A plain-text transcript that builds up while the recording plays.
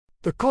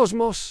The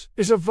cosmos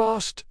is a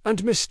vast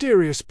and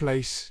mysterious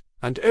place,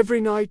 and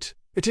every night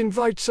it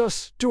invites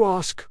us to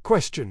ask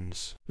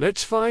questions.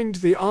 Let's find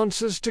the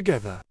answers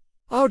together.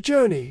 Our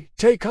journey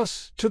takes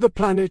us to the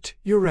planet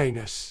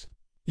Uranus.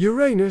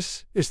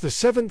 Uranus is the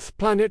 7th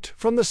planet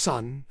from the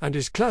Sun and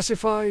is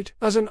classified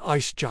as an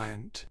ice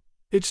giant.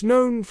 It's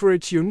known for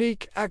its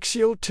unique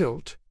axial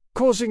tilt,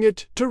 causing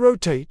it to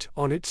rotate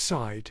on its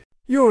side.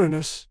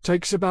 Uranus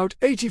takes about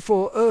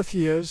 84 Earth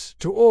years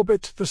to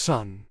orbit the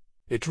Sun.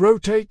 It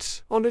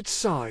rotates on its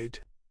side,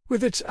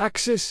 with its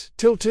axis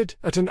tilted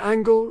at an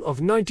angle of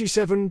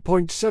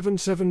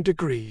 97.77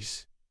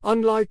 degrees.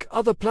 Unlike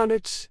other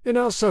planets in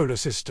our solar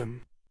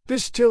system,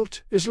 this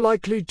tilt is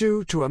likely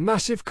due to a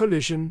massive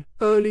collision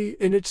early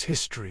in its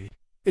history.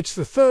 It's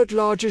the 3rd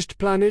largest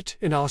planet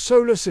in our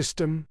solar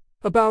system,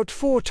 about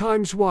 4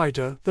 times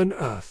wider than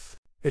Earth.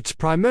 It's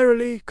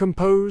primarily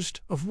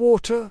composed of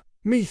water,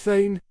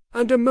 methane,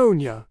 and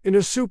ammonia in a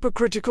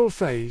supercritical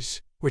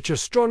phase, which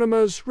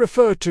astronomers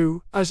refer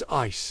to as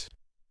ice.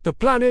 The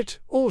planet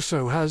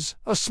also has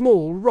a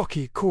small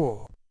rocky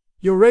core.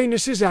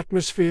 Uranus's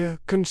atmosphere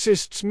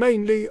consists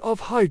mainly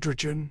of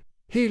hydrogen,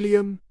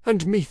 helium,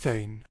 and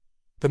methane.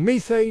 The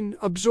methane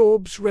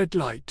absorbs red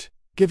light,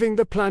 giving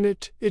the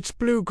planet its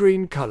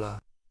blue-green color.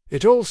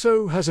 It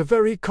also has a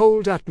very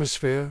cold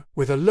atmosphere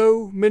with a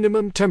low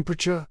minimum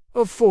temperature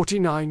of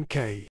 49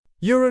 K.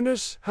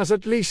 Uranus has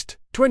at least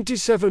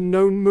 27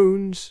 known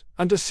moons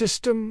and a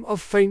system of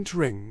faint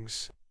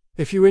rings.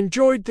 If you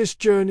enjoyed this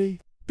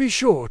journey, be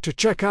sure to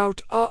check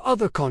out our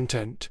other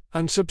content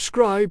and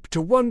subscribe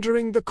to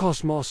Wandering the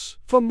Cosmos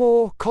for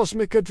more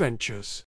cosmic adventures.